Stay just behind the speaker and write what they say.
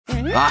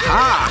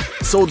Aha!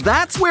 So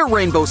that's where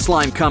rainbow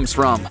slime comes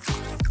from.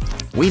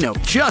 We know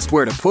just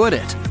where to put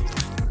it.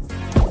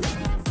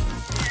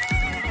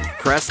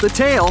 Press the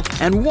tail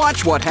and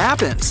watch what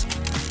happens.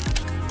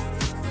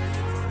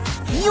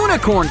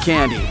 Unicorn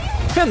candy!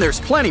 And there's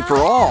plenty for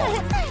all.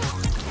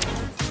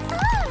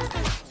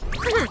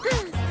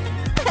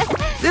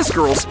 This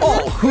girl's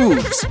all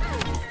hooves.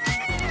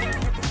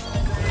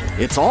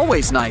 It's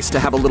always nice to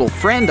have a little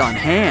friend on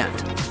hand.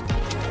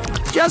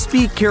 Just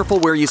be careful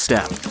where you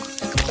step.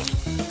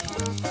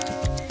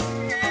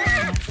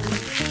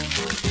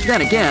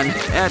 Then again,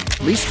 at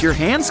least your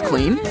hand's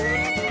clean.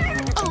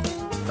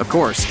 Of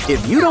course,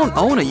 if you don't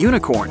own a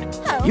unicorn,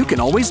 you can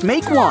always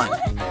make one.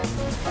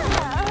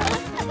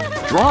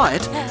 Draw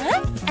it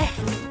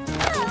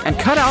and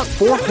cut out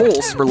 4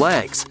 holes for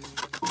legs.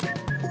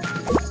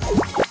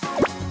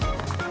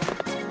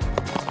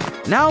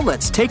 Now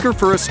let's take her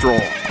for a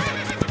stroll.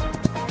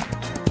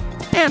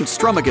 And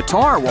strum a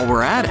guitar while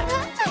we're at it.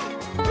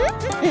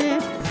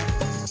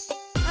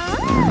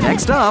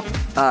 Next up,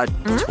 a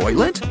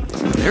toilet?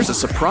 There's a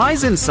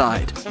surprise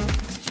inside.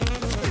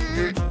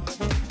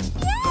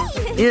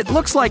 It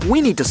looks like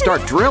we need to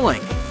start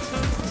drilling.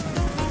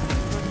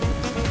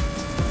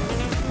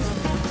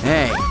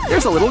 Hey,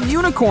 there's a little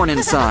unicorn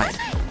inside.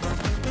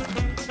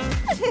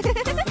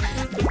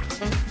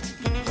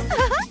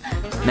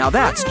 Now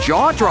that's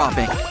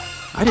jaw-dropping.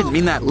 I didn't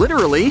mean that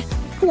literally.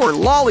 Poor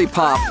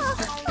lollipop.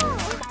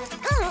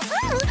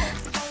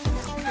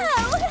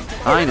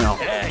 I know.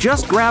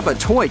 Just grab a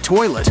toy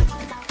toilet.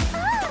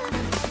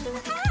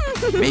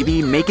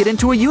 Maybe make it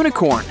into a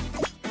unicorn.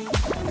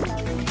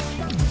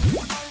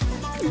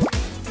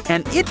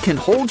 And it can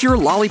hold your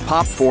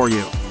lollipop for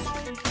you.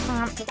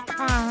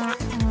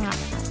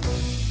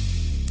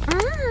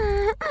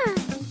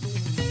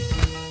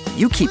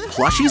 You keep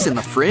plushies in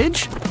the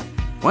fridge?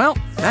 Well,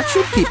 that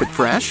should keep it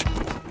fresh.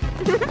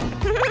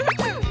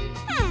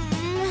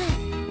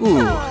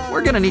 Ooh,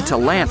 we're gonna need to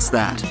lance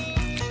that.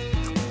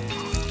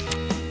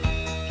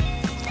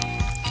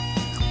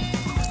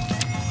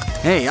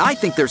 Hey, I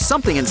think there's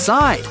something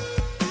inside.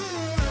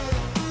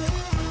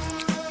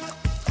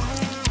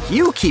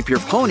 You keep your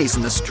ponies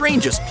in the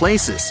strangest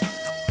places.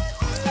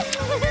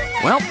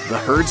 Well, the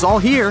herd's all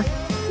here.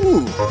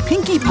 Ooh,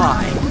 Pinkie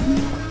Pie.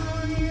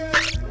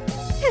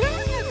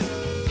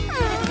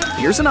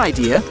 Here's an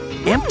idea.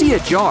 Empty a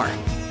jar.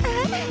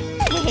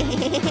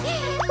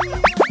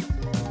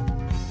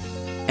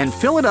 And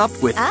fill it up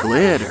with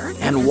glitter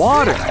and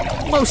water.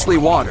 Mostly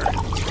water.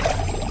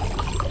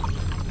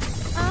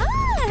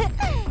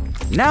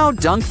 Now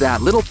dunk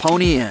that little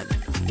pony in,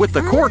 with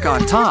the cork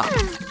on top,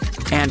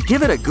 and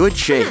give it a good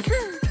shake.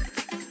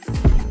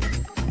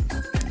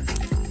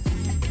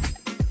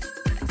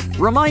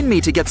 Remind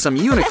me to get some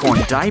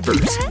unicorn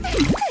diapers.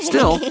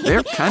 Still,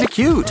 they're kind of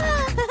cute.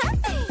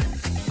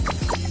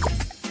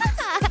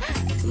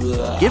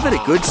 Give it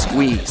a good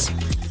squeeze.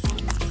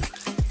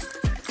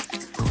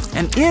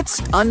 And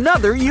it's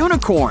another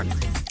unicorn.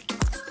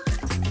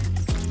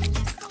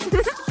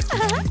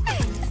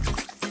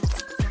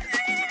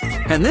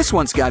 And this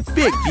one's got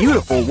big,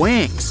 beautiful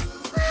wings.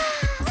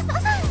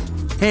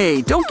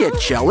 Hey, don't get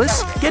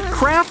jealous. Get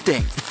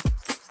crafting.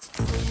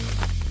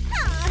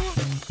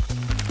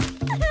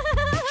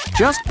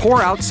 Just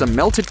pour out some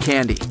melted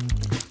candy.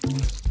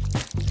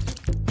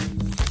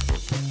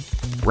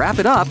 Wrap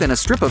it up in a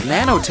strip of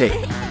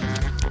nanotape.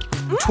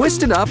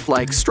 Twist it up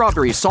like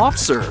strawberry soft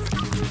serve.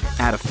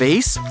 Add a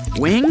face,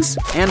 wings,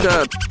 and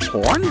a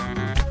horn?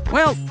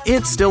 Well,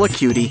 it's still a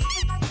cutie.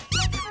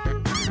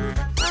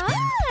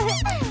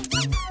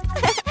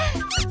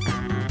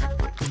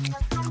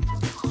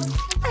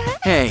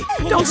 Hey,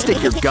 don't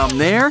stick your gum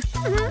there.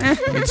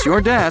 It's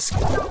your desk.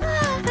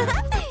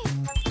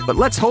 But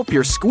let's hope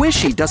your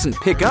squishy doesn't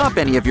pick up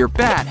any of your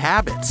bad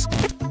habits.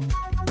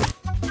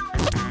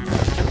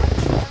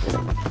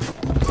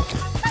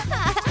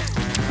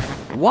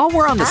 While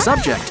we're on the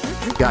subject,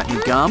 got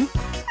any gum?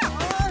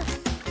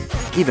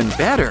 Even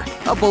better,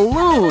 a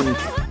balloon.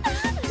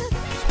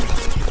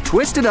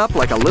 Twist it up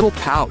like a little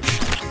pouch.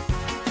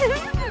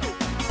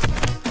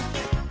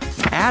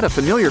 Add a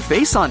familiar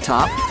face on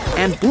top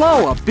and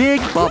blow a big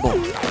bubble.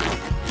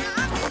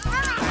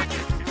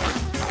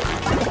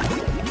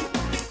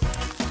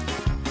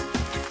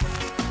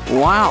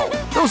 Wow,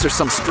 those are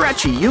some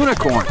stretchy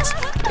unicorns.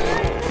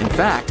 In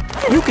fact,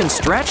 you can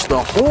stretch the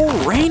whole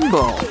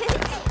rainbow.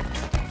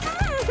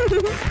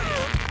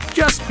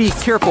 Just be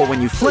careful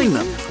when you fling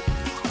them.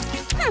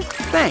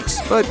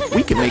 Thanks, but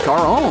we can make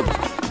our own.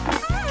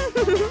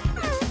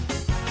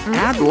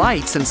 Add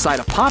lights inside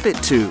a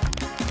poppet tube.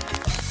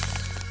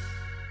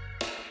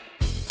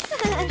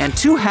 And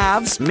 2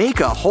 halves make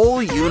a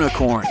whole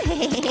unicorn.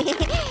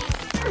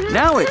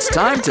 Now it's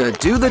time to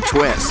do the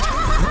twist.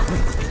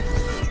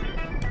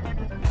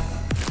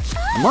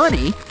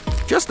 Money?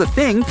 Just the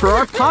thing for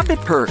our poppet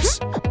purse.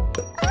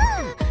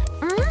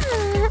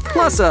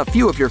 Plus a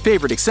few of your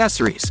favorite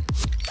accessories.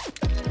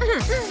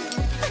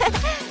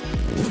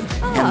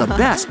 And the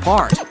best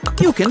part,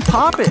 you can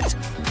pop it.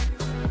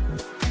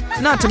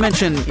 Not to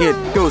mention, it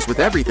goes with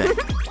everything.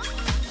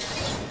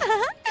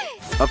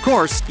 Of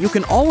course, you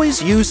can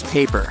always use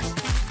paper.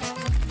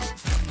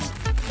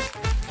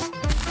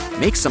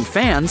 Make some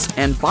fans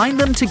and bind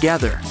them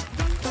together.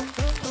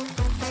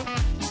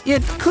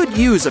 It could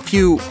use a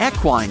few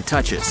equine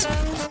touches.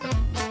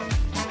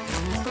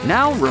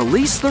 Now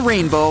release the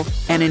rainbow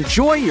and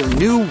enjoy your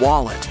new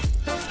wallet.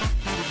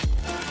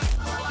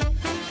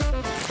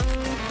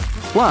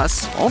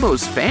 Plus, all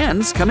those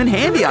fans come in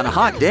handy on a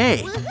hot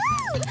day.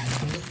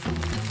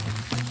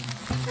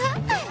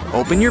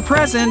 Open your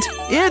present.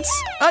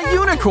 It's a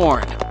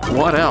unicorn.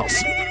 What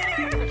else?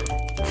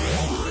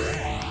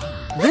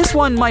 This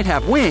one might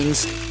have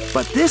wings,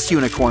 but this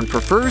unicorn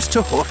prefers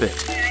to hoof it.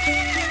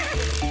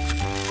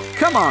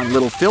 Come on,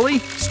 little filly,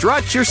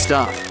 strut your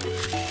stuff.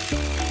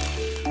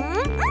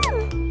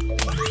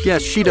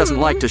 Guess she doesn't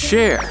like to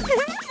share.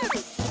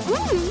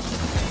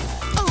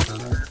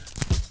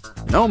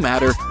 No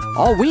matter,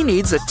 all we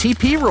need's a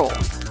TP roll.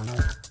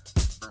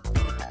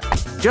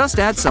 Just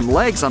add some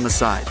legs on the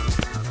side.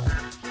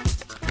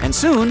 And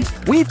soon,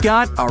 we've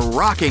got a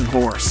rocking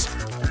horse.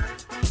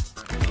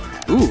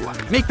 Ooh,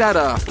 make that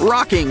a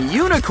rocking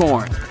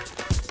unicorn.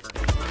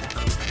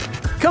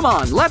 Come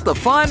on, let the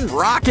fun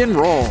rock and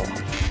roll.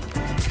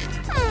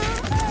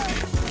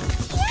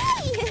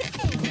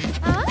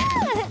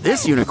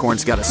 This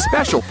unicorn's got a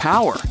special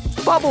power,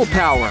 bubble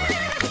power.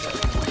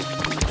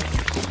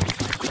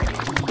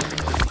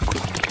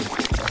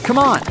 Come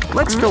on,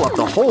 let's fill up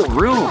the whole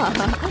room.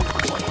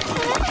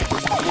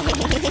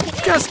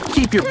 Just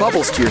keep your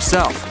bubbles to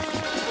yourself.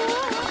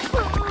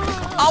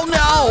 Oh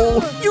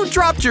no! You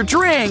dropped your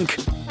drink!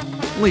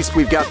 At least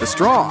we've got the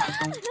straw.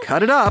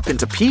 Cut it up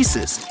into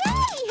pieces.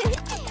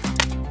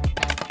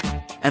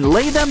 And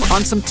lay them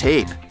on some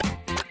tape.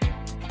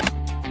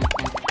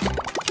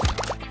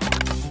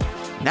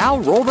 Now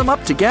roll them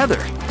up together.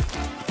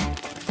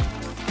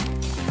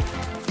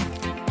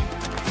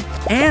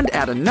 And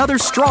add another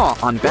straw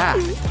on back.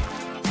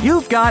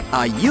 You've got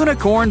a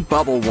unicorn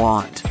bubble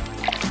wand.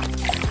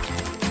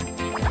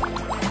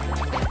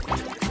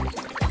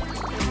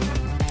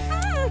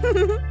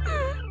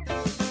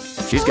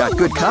 She's got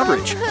good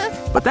coverage,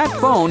 but that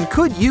phone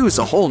could use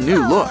a whole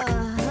new look.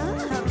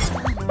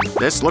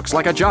 This looks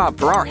like a job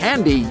for our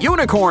handy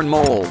unicorn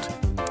mold.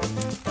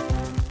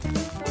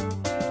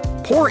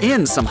 Pour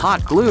in some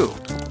hot glue.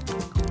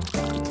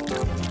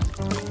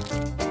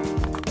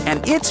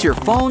 And it's your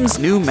phone's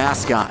new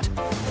mascot.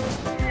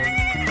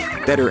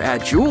 Better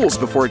add jewels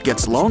before it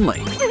gets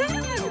lonely.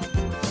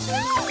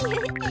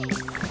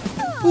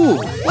 Ooh,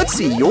 let's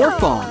see your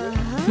phone.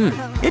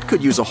 It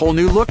could use a whole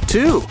new look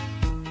too.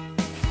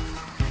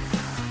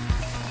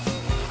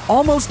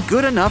 Almost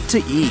good enough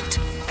to eat.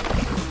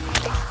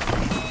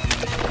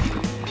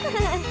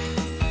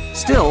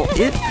 Still,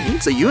 it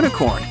needs a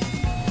unicorn.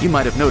 You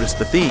might have noticed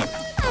the theme.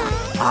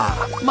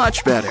 Ah,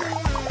 much better.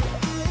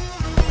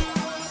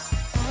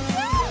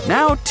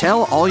 Now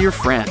tell all your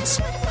friends.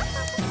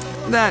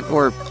 That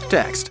or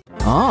text.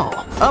 Oh,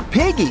 a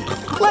piggy.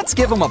 Let's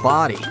give him a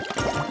body.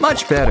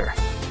 Much better.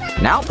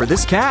 Now for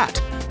this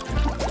cat.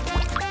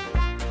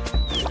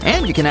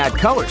 And you can add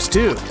colors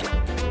too.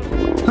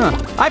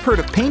 I've heard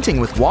of painting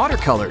with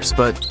watercolors,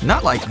 but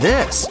not like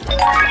this.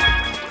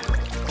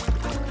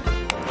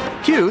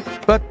 Cute,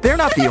 but they're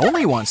not the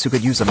only ones who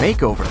could use a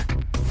makeover.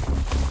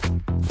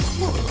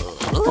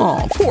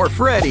 Oh, poor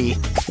Freddy.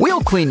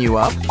 We'll clean you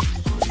up.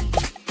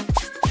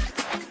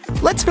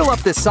 Let's fill up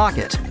this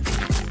socket.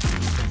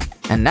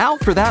 And now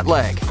for that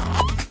leg.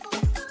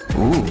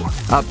 Ooh,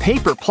 a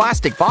paper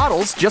plastic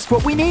bottle's just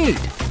what we need.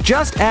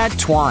 Just add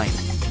twine.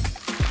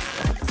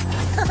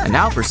 And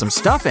now for some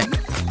stuffing.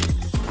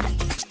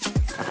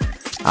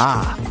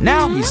 Ah,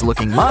 now he's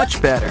looking much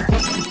better.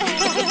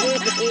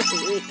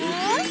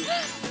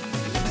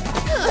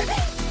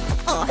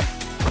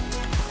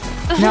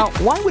 Now,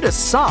 why would a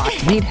sock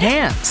need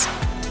hands?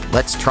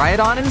 Let's try it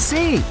on and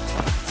see.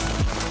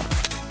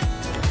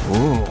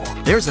 Ooh,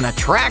 there's an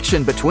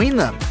attraction between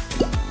them.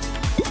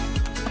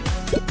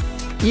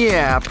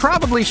 Yeah,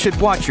 probably should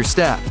watch your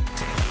step.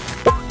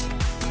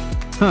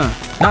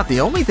 Not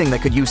the only thing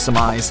that could use some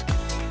eyes.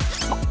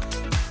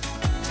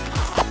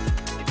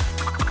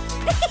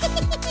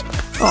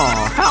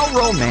 Oh, how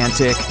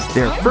romantic.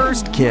 Their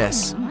first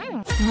kiss.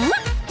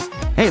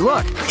 Hey,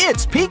 look,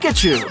 it's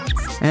Pikachu.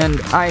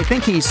 And I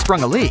think he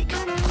sprung a leak.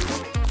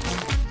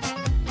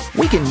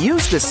 We can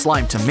use this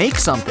slime to make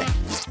something.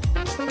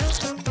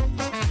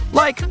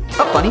 Like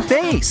a funny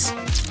face.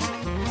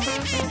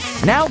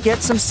 Now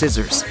get some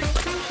scissors.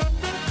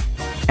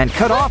 And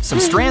cut off some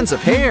strands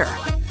of hair.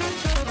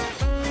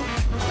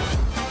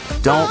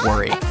 Don't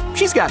worry,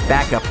 she's got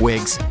backup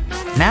wigs.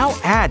 Now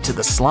add to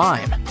the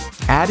slime.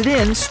 Add it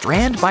in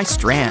strand by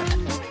strand.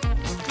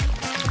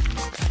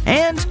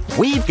 And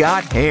we've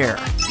got hair.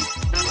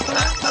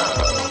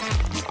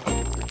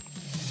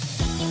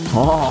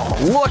 Oh,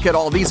 look at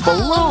all these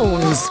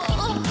balloons!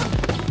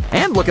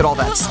 And look at all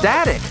that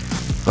static.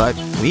 But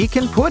we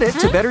can put it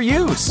to better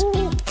use.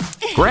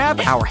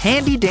 Grab our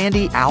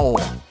handy-dandy owl.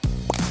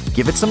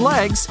 Give it some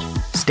legs.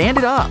 Stand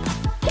it up.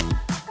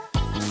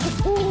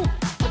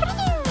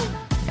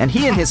 and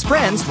he and his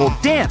friends will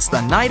dance the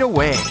night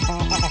away.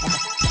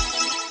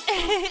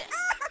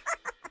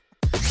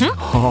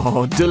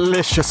 Oh,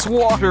 delicious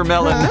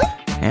watermelon!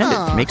 And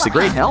it makes a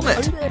great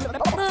helmet.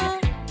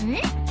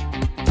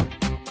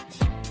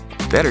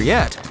 Better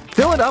yet,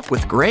 fill it up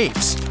with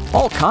grapes,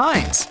 all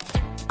kinds.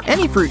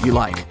 Any fruit you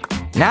like.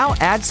 Now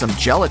add some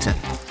gelatin.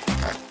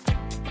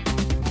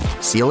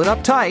 Seal it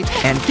up tight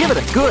and give it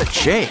a good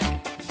shake.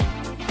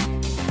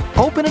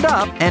 Open it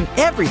up and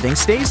everything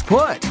stays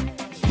put,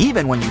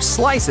 even when you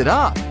slice it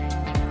up.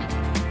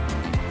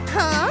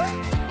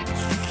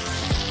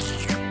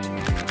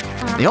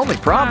 The only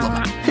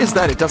problem is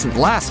that it doesn't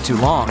last too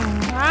long.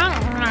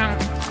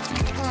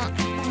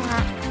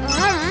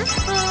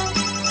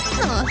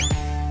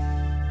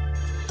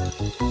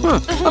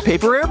 A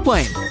paper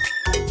airplane.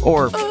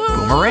 Or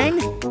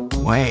boomerang?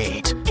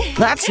 Wait,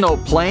 that's no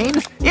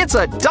plane. It's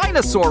a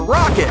dinosaur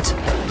rocket.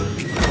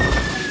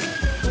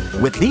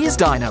 With these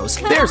dinos,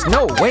 there's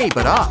no way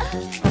but up.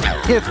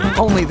 If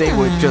only they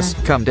would just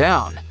come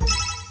down.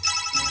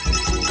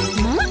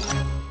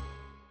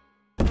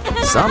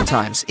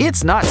 Sometimes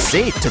it's not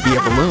safe to be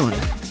a balloon.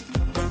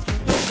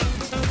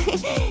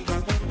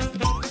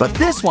 But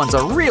this one's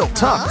a real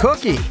tough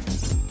cookie.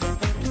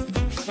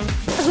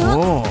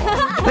 Oh,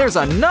 there's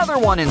another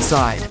one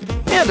inside.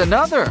 And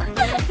another.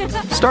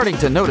 Starting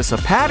to notice a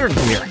pattern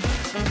here.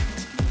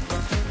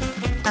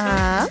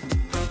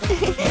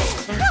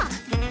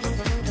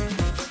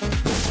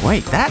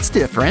 Wait, that's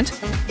different.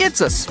 It's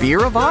a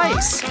sphere of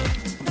ice.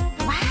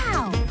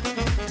 Wow.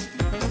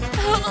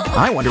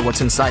 I wonder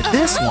what's inside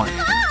this one.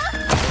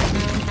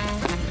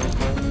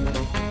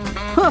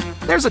 Huh,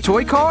 there's a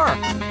toy car.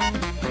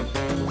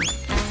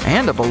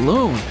 And a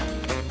balloon.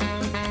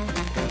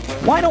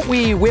 Why don't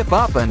we whip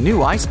up a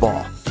new ice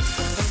ball?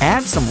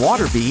 Add some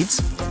water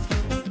beads,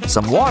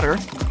 some water,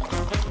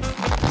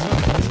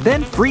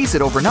 then freeze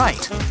it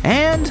overnight,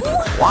 and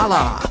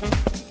voila!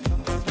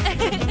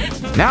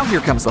 Now here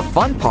comes the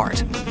fun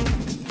part.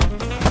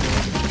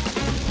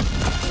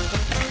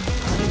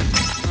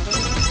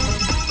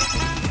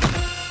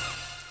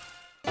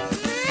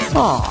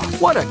 Aw,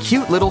 what a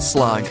cute little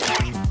slug.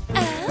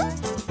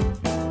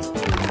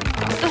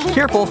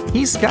 Careful,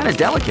 he's kind of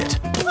delicate.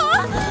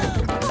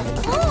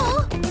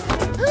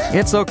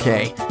 It's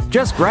okay.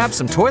 Just grab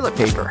some toilet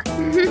paper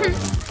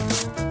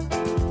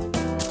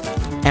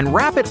and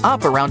wrap it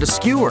up around a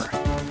skewer.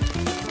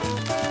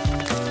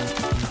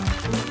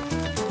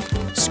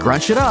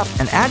 Scrunch it up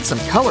and add some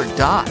colored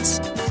dots.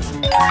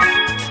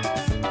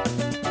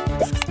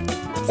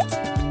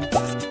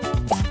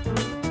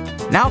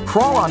 Now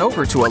crawl on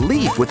over to a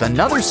leaf with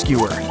another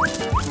skewer.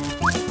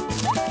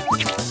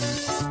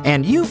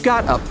 And you've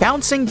got a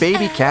bouncing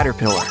baby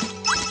caterpillar.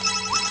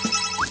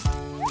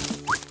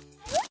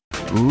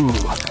 Ooh,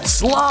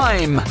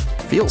 slime!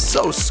 Feels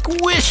so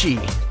squishy!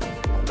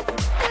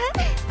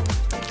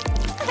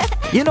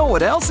 You know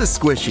what else is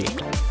squishy?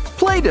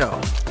 Play-Doh!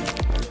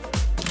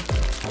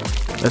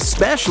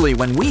 Especially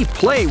when we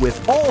play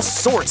with all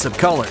sorts of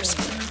colors.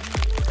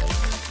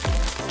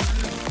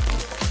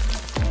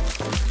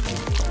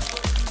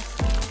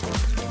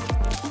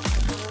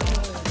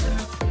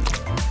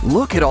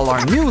 Look at all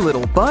our new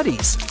little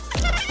buddies!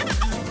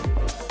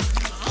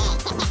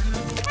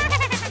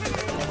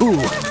 Ooh,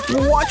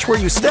 watch where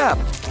you step!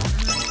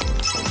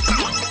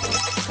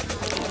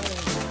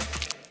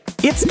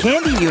 It's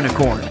Candy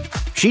Unicorn.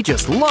 She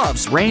just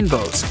loves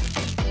rainbows.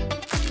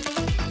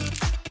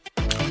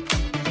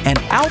 And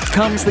out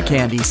comes the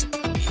candies.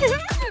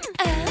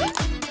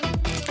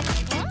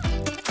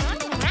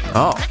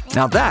 Oh,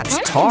 now that's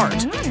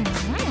tart.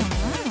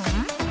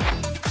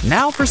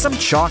 Now for some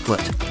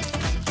chocolate.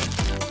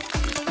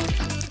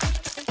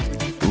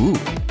 Ooh,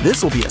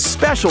 this will be a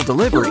special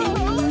delivery.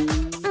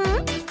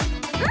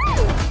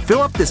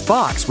 Fill up this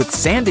box with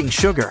sanding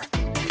sugar.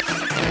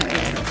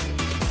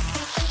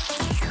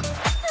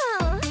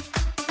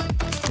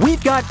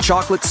 We've got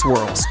chocolate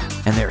swirls,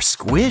 and they're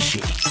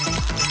squishy.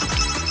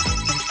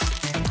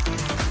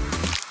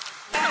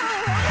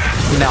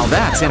 Now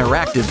that's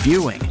interactive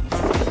viewing.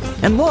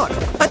 And look,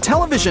 a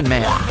television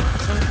man.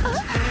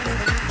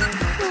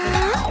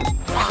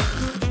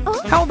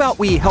 How about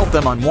we help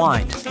them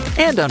unwind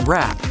and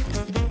unwrap?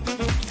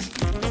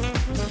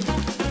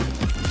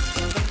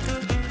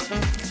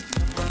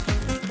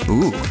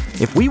 Ooh,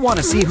 if we want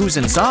to see who's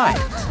inside,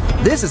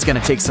 this is going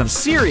to take some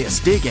serious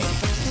digging.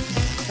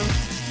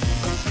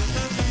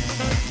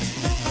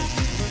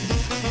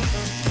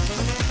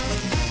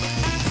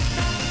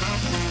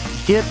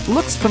 It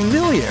looks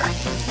familiar.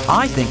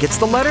 I think it's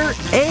the letter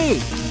A.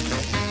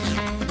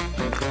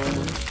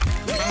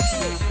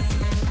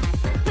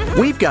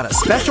 We've got a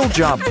special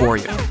job for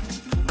you.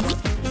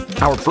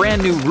 Our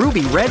brand new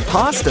ruby red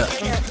pasta.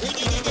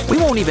 We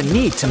won't even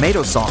need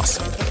tomato sauce.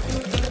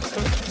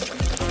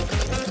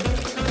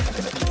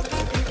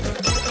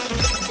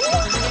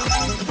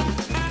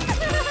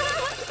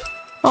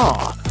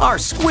 Aw, our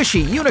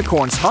squishy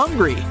unicorn's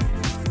hungry.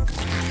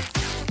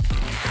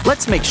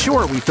 Let's make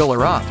sure we fill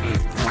her up.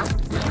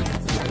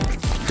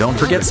 Don't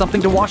forget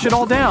something to wash it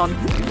all down.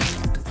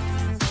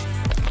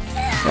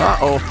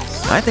 Uh-oh,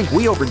 I think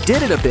we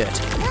overdid it a bit.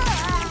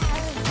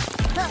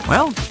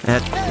 Well,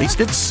 at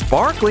least it's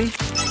sparkly.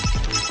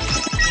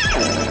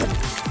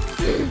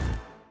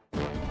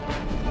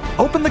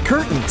 Open the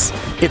curtains.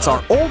 It's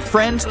our old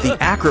friend, the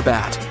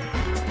acrobat.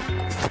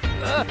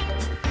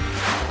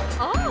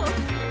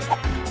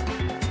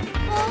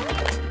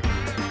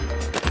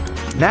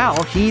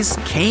 Now he's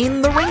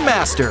Kane the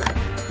ringmaster.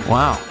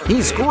 Wow,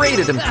 he's great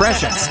at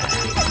impressions.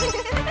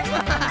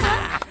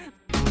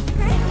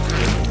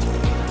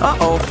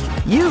 Uh-oh,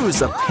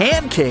 use a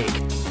pancake.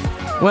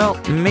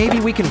 Well, maybe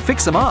we can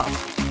fix him up.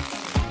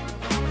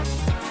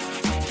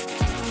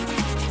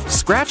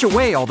 Scratch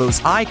away all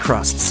those eye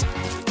crusts.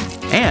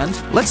 And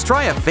let's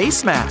try a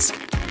face mask.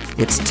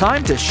 It's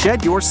time to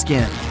shed your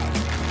skin.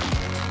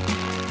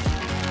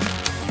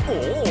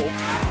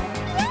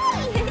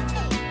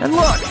 And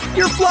look,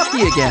 you're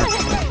fluffy again.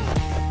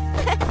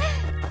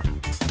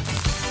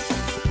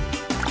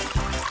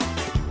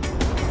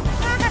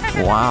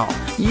 Wow,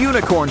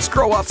 unicorns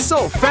grow up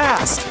so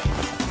fast.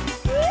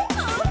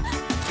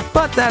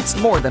 But that's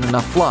more than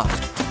enough fluff.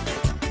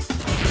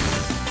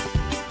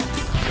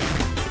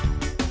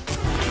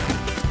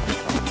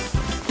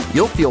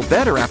 You'll feel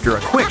better after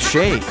a quick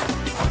shave.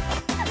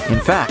 In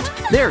fact,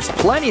 there's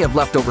plenty of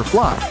leftover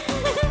fluff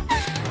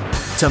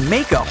to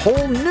make a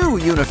whole new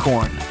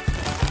unicorn.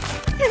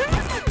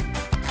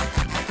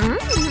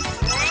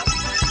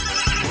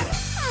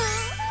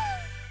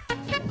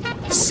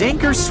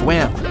 Sink or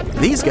swim.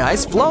 These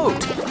guys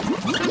float.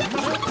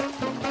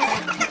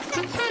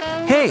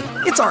 Hey,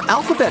 it's our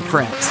alphabet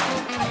friends.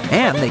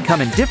 And they come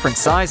in different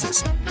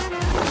sizes.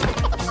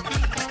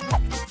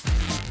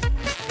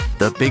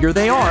 The bigger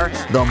they are,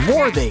 the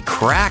more they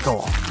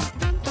crackle.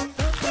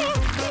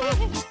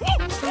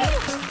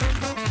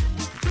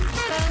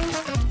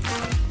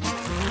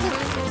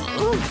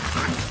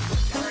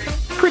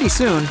 Pretty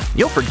soon,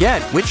 you'll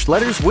forget which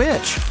letter's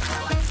which.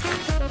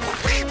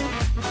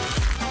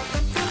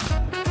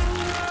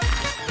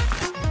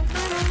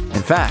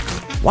 In fact,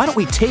 why don't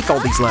we take all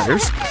these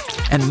letters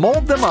and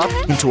mold them up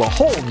into a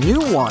whole new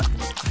one?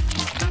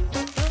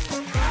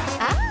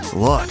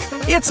 Look,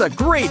 it's a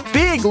great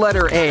big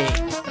letter A.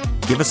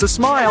 Give us a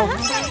smile.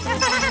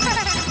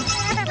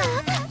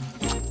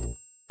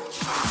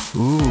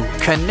 Ooh,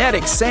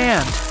 kinetic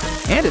sand.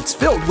 And it's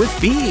filled with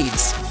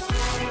beads.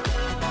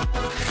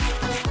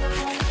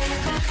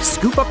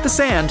 Scoop up the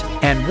sand,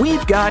 and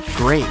we've got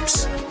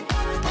grapes.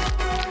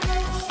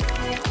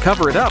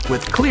 Cover it up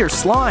with clear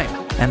slime,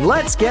 and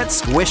let's get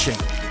squishing.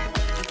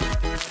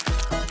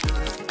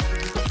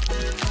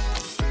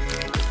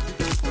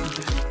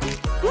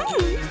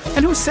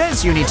 And who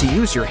says you need to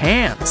use your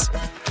hands?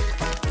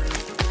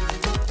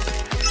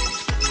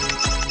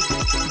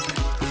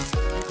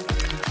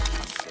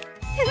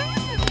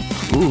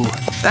 Ooh,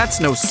 that's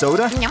no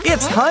soda,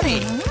 it's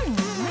honey.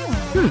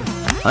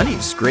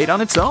 Honey's great on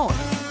its own.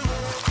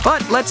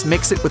 But let's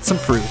mix it with some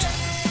fruit.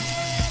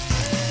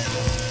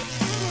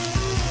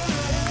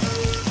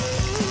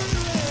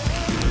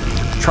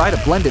 Try to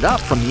blend it up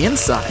from the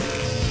inside.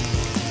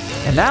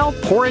 And now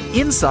pour it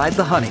inside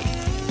the honey.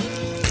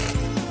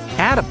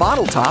 Add a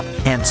bottle top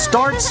and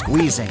start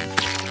squeezing.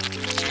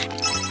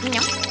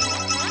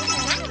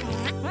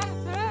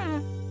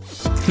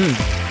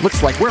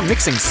 Looks like we're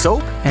mixing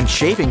soap and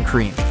shaving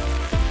cream.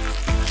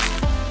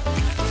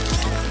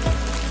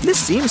 This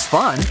seems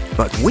fun,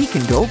 but we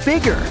can go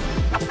bigger.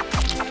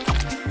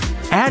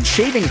 Add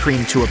shaving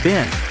cream to a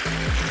bin.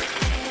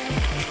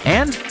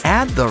 And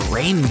add the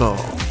rainbow.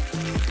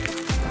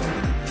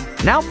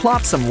 Now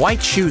plop some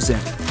white shoes in.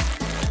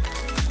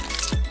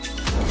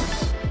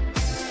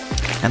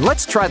 And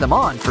let's try them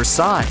on for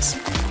size.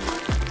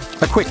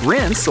 A quick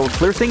rinse will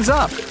clear things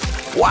up.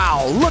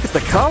 Wow, look at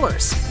the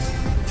colors.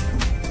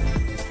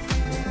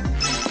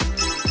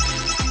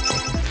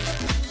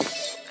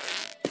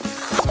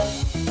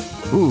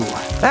 Ooh,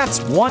 that's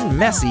one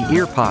messy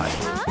ear pod.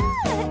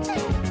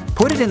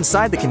 Put it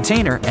inside the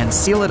container and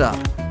seal it up.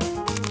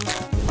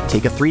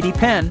 Take a 3D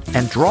pen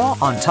and draw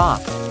on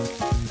top.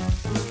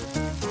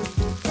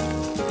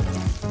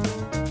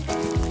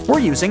 We're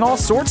using all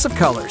sorts of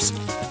colors.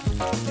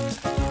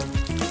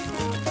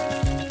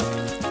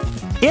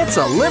 It's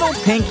a little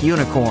pink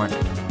unicorn.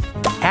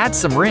 Add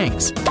some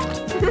rings.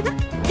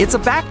 It's a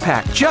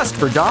backpack just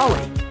for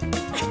Dolly.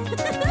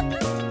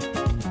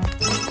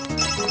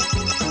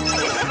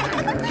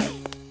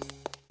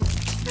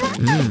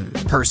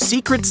 Her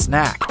secret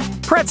snack,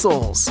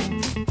 pretzels.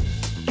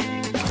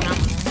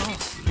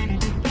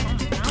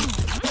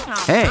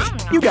 Hey,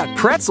 you got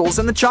pretzels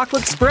in the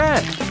chocolate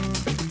spread.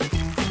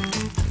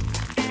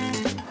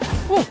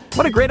 Oh,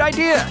 what a great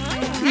idea,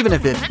 even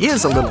if it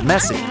is a little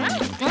messy.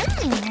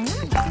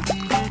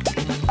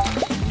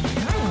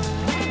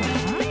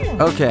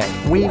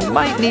 Okay, we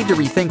might need to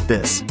rethink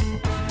this.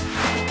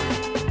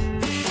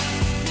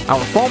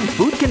 Our foam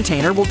food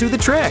container will do the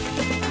trick.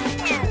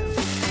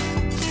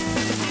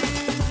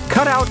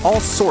 Cut out all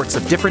sorts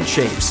of different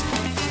shapes.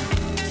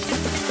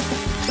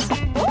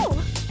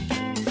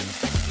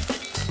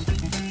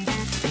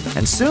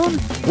 And soon,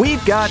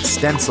 we've got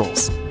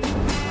stencils.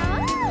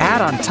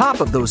 add on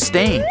top of those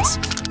stains.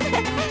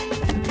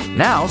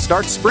 Now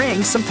start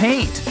spraying some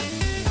paint.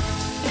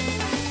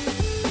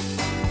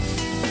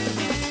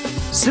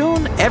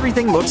 Soon,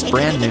 everything looks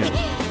brand new.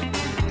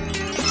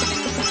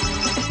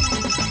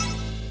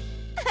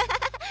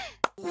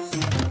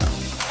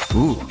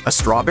 Ooh, a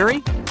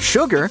strawberry?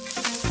 Sugar?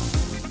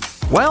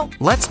 Well,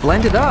 let's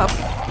blend it up.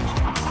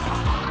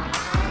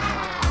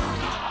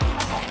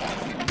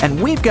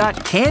 And we've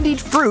got candied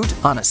fruit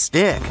on a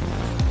stick.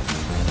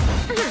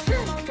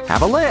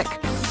 Have a lick.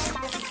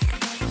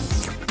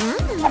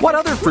 What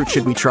other fruit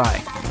should we try?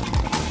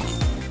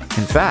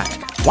 In fact,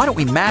 why don't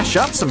we mash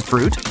up some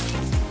fruit?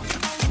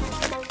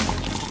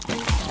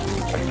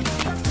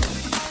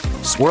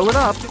 Swirl it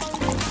up.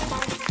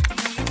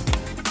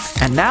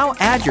 And now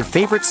add your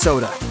favorite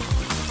soda.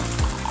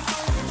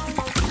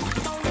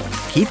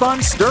 Keep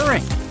on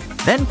stirring,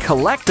 then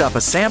collect up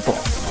a sample.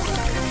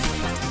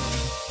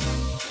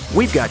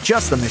 We've got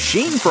just the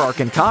machine for our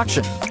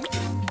concoction.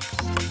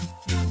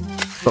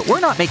 But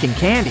we're not making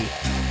candy.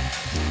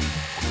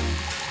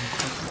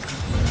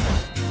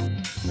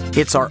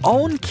 It's our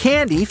own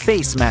candy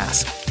face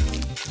mask.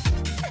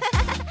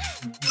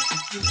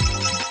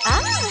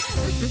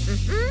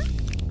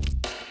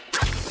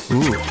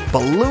 Ooh,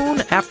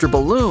 balloon after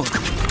balloon.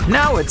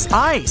 Now it's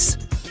ice.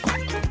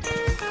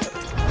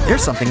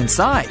 There's something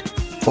inside.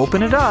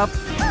 Open it up.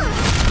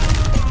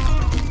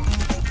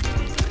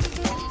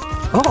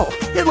 Oh,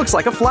 it looks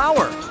like a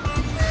flower.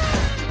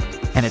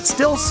 And it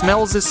still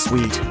smells as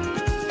sweet.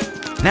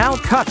 Now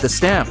cut the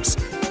stems.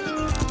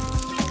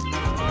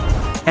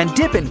 And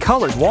dip in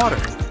colored water.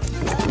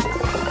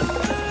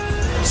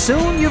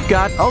 Soon you've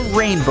got a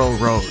rainbow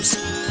rose.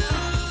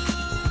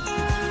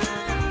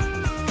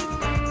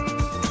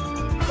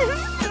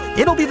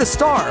 It'll be the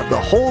star of the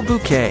whole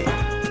bouquet.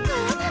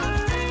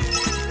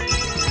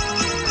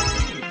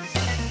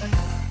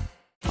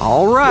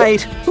 All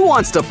right, who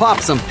wants to pop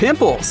some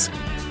pimples?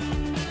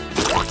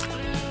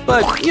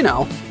 But, you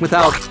know,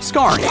 without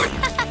scarring.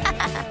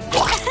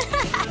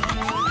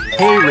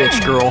 Hey,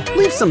 rich girl,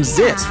 leave some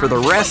zits for the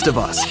rest of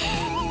us.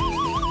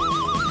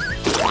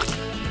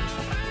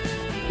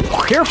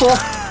 Careful!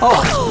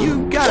 Oh,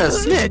 you got a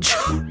smidge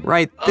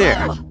right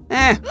there.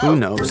 Who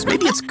knows?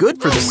 Maybe it's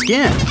good for the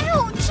skin.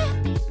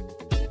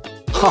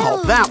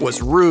 Oh, that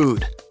was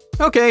rude.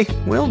 Okay,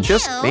 we'll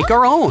just make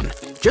our own.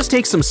 Just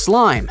take some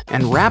slime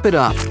and wrap it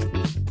up.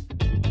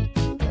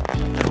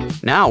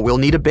 Now we'll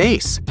need a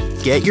base.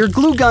 Get your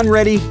glue gun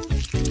ready.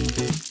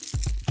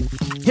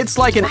 It's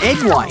like an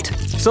egg white,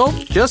 so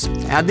just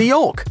add the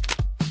yolk.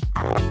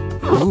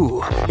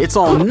 Ooh, it's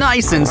all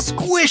nice and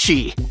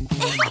squishy.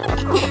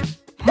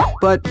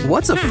 But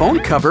what's a phone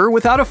cover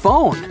without a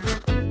phone?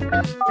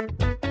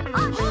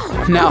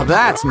 Now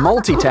that's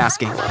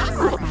multitasking.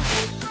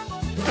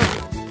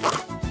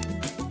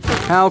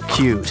 How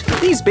cute.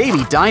 These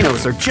baby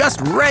dinos are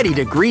just ready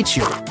to greet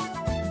you.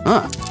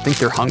 Think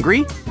they're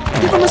hungry?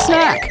 Give them a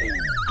snack.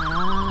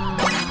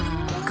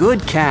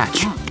 Good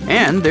catch.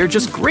 And they're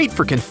just great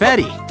for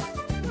confetti.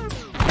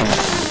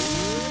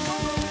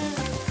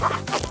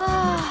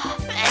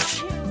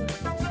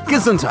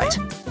 Gesundheit.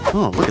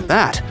 Oh, look at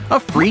that. A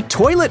free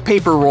toilet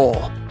paper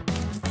roll.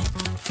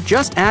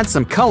 Just add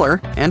some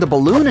color and a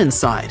balloon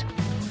inside.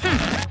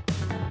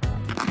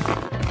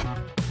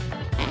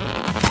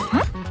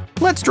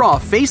 Let's draw a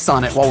face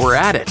on it while we're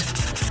at it.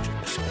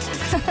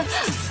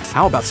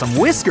 How about some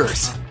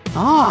whiskers?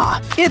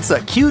 Ah, it's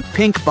a cute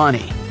pink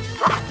bunny.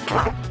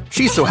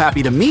 She's so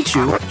happy to meet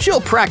you,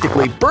 she'll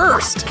practically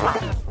burst.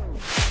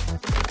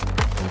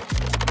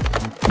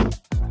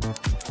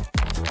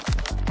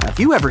 Have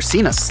you ever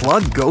seen a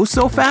slug go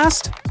so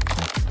fast?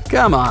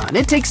 Come on,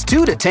 it takes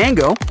two to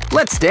tango.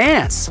 Let's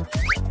dance.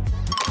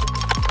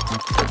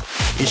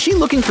 Is she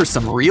looking for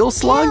some real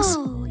slugs?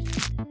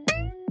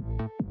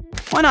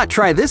 Why not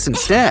try this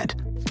instead?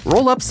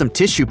 Roll up some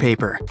tissue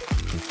paper.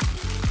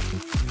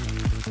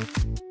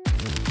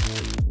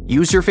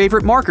 Use your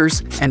favorite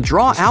markers and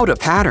draw out a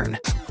pattern.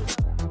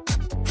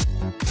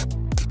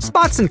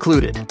 Spots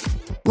included.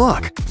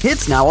 Look,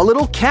 it's now a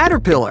little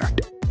caterpillar.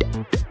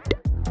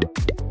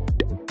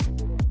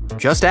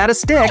 Just add a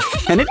stick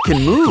and it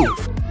can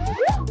move.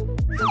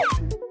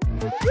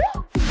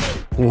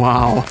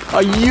 Wow,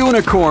 a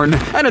unicorn,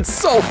 and it's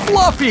so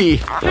fluffy!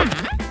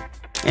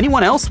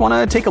 Anyone else want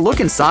to take a look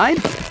inside?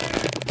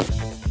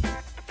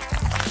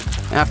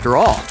 After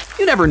all,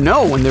 you never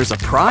know when there's a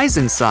prize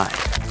inside.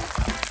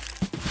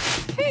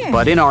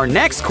 But in our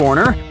next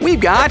corner, we've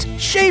got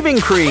shaving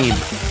cream.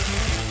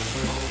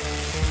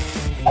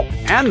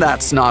 And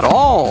that's not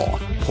all.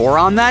 Pour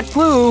on that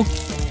glue.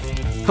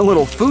 A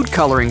little food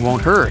coloring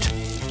won't hurt.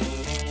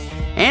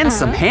 And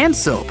some hand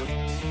soap.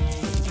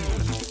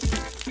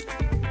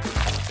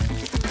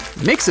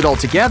 Mix it all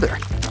together.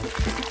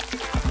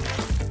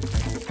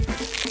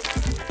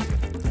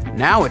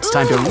 Now it's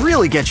time to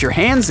really get your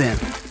hands in.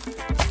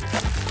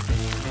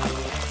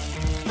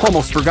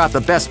 Almost forgot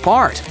the best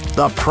part,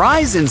 the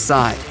prize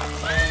inside.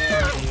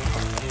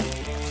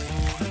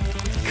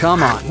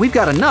 Come on, we've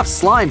got enough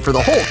slime for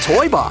the whole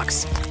toy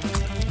box.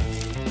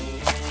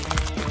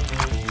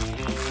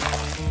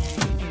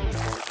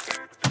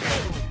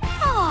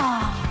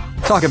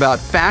 Talk about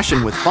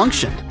fashion with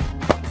function.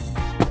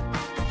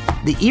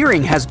 The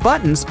earring has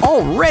buttons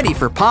all ready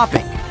for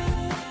popping.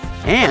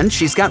 And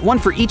she's got one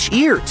for each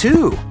ear,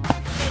 too.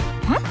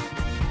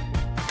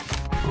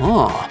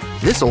 Oh,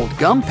 this old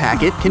gum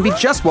packet can be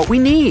just what we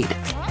need.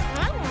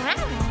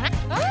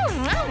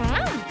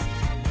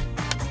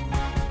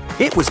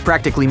 It was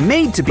practically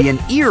made to be an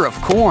ear of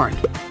corn.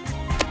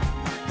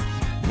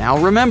 Now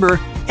remember,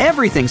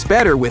 everything's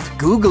better with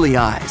googly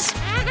eyes.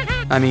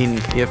 I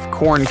mean, if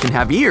corn can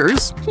have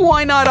ears,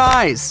 why not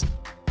eyes?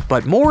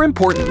 But more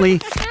importantly,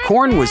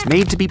 corn was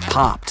made to be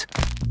popped.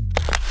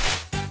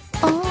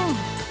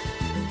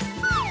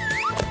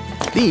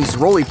 These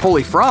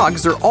roly-poly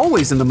frogs are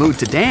always in the mood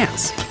to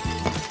dance.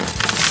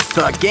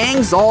 The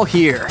gang's all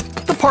here.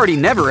 The party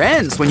never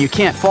ends when you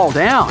can't fall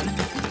down.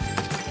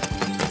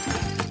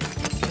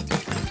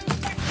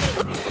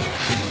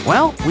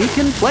 Well, we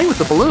can play with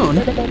the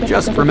balloon.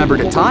 Just remember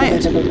to tie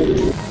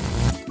it.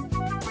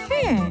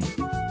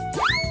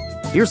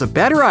 Here's a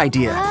better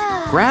idea.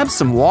 Grab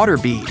some water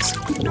beads.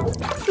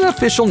 The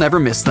fish will never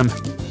miss them.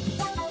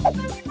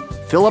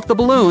 Fill up the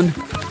balloon.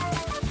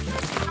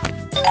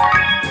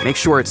 Make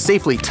sure it's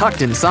safely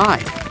tucked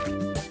inside.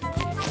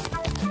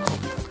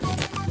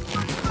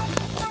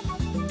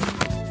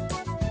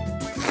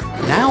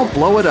 Now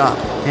blow it up,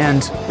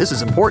 and this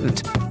is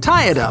important,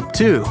 tie it up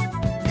too.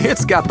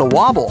 It's got the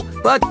wobble,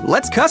 but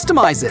let's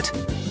customize it.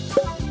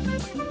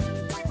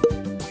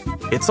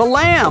 It's a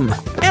lamb,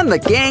 and the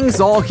gang's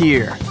all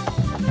here.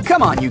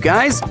 Come on, you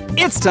guys,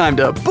 it's time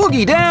to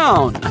boogie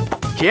down.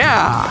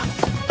 Yeah!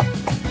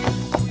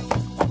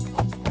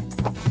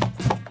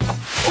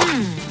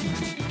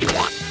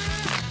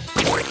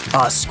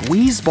 A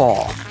squeeze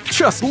ball.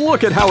 Just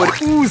look at how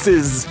it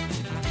oozes.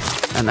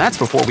 And that's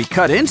before we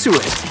cut into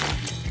it.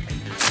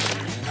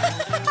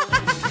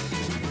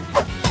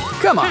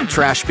 Come on,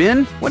 trash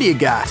bin, what do you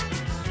got?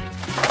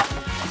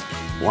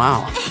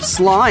 Wow,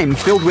 slime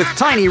filled with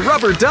tiny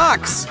rubber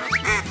ducks.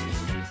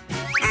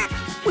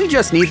 We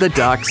just need the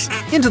ducks.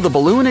 Into the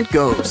balloon it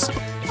goes.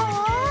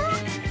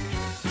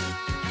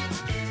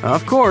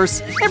 Of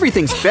course,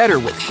 everything's better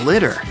with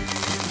glitter.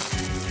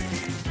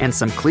 And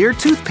some clear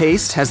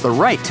toothpaste has the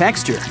right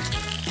texture.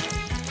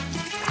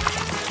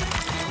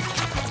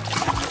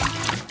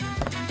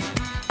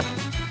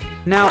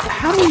 Now,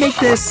 how do we make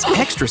this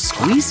extra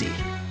squeezy?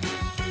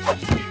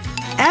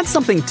 Add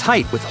something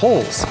tight with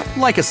holes,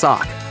 like a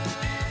sock.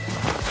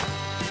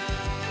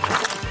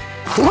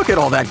 Look at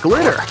all that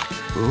glitter.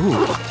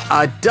 Ooh,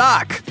 a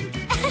duck.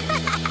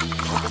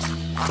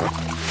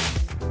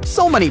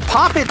 So many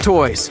Pop-It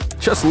toys.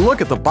 Just look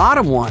at the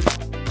bottom one.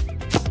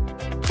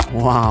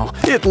 Wow,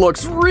 it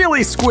looks really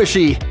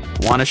squishy.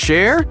 Want to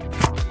share?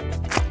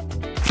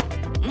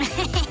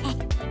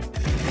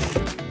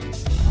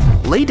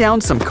 Lay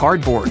down some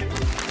cardboard.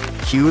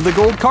 Cue the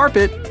gold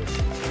carpet.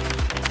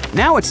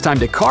 Now it's time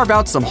to carve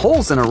out some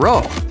holes in a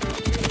row.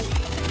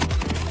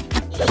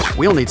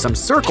 We'll need some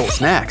circles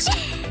next.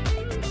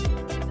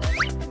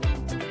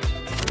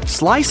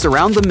 Slice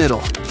around the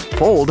middle.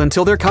 Fold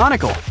until they're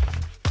conical.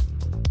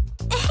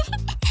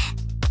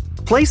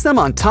 Place them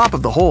on top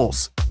of the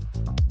holes.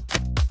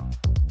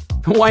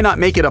 Why not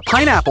make it a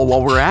pineapple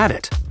while we're at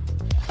it?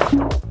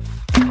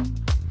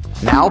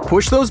 Now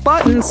push those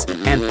buttons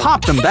and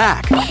pop them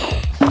back.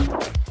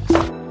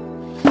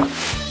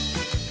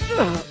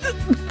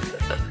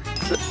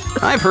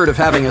 I've heard of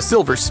having a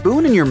silver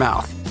spoon in your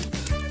mouth.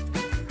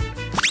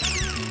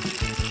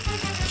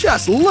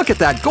 Just look at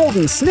that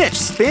golden snitch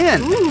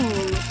spin.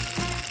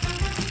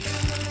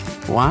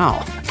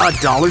 Wow, a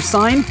dollar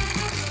sign?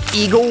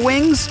 Eagle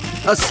wings?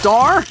 A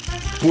star?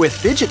 With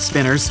fidget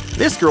spinners,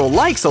 this girl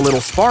likes a little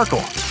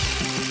sparkle.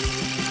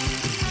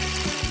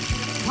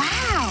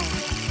 Wow!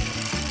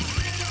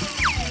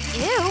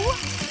 Ew!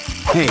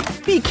 Hey,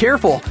 be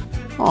careful.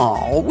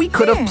 Oh, we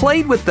could have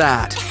played with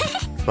that.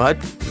 But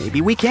maybe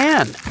we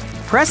can.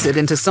 Press it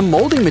into some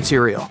molding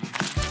material.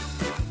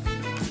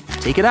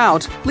 Take it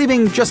out,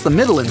 leaving just the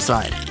middle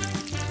inside.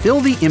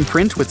 Fill the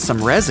imprint with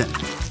some resin.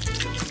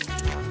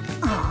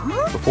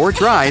 Before it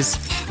dries,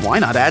 why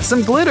not add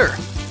some glitter?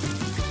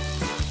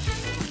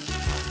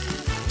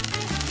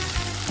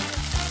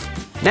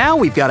 Now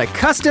we've got a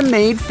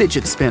custom-made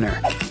fidget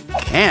spinner.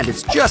 And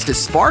it's just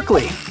as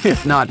sparkly,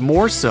 if not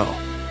more so.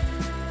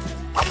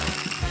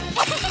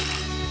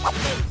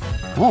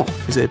 Oh,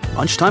 is it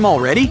lunchtime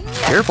already?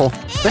 Careful,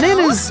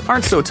 bananas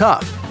aren't so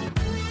tough.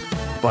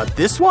 But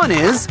this one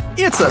is.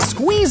 It's a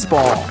squeeze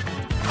ball.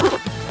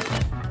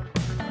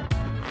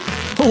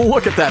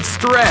 Look at that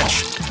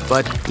stretch.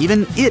 But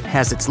even it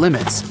has its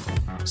limits.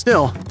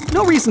 Still,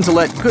 no reason to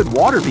let good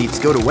water beads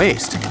go to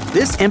waste.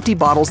 This empty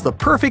bottle's the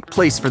perfect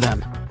place for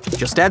them.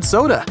 Just add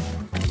soda.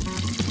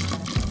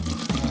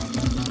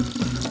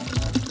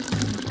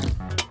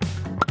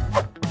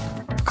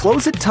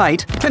 Close it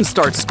tight and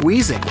start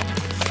squeezing.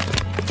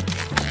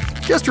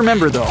 Just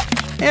remember though,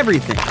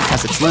 everything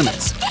has its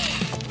limits.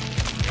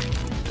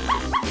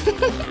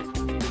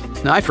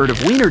 I've heard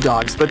of wiener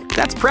dogs, but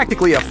that's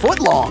practically a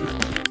foot long.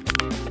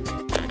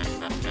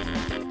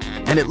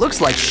 And it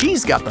looks like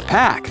she's got the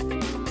pack.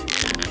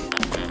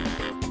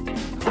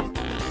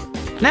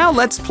 Now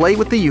let's play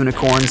with the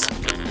unicorns.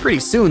 Pretty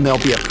soon they'll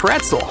be a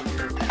pretzel.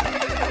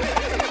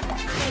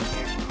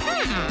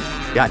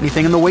 Got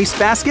anything in the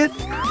wastebasket?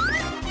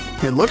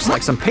 It looks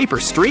like some paper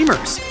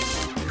streamers.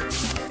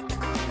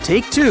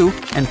 Take 2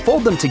 and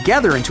fold them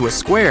together into a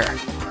square.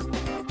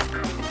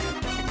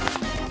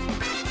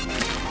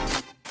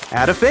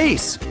 Add a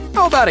face.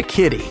 How about a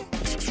kitty?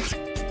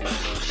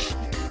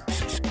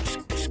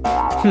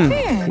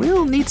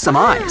 We'll need some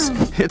eyes.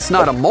 It's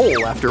not a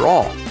mole after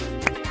all.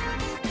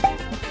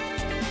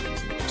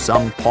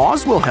 Some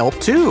paws will help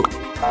too.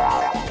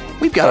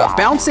 We've got a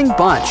bouncing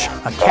bunch,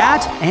 a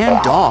cat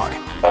and dog.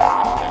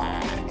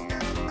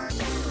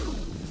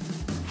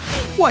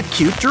 What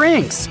cute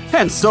drinks!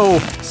 And so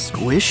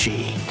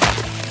squishy.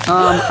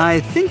 I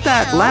think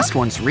that last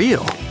one's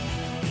real.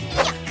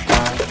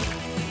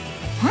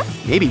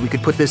 Maybe we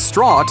could put this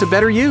straw to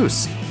better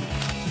use.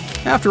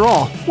 After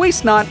all,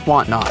 waste not,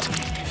 want not.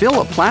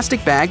 Fill a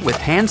plastic bag with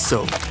hand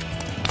soap.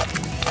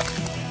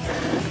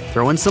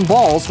 Throw in some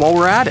balls while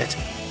we're at it.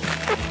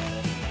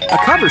 A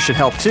cover should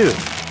help too.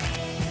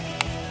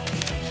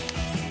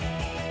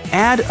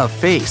 Add a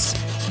face,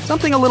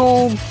 something a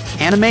little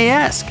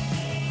anime-esque.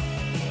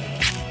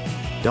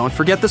 Don't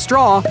forget the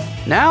straw.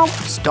 Now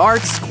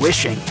start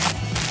squishing.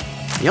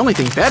 The only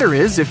thing better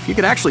is if you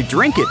could actually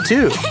drink it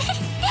too.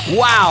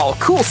 Wow,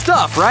 cool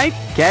stuff, right?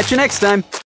 Catch you next time.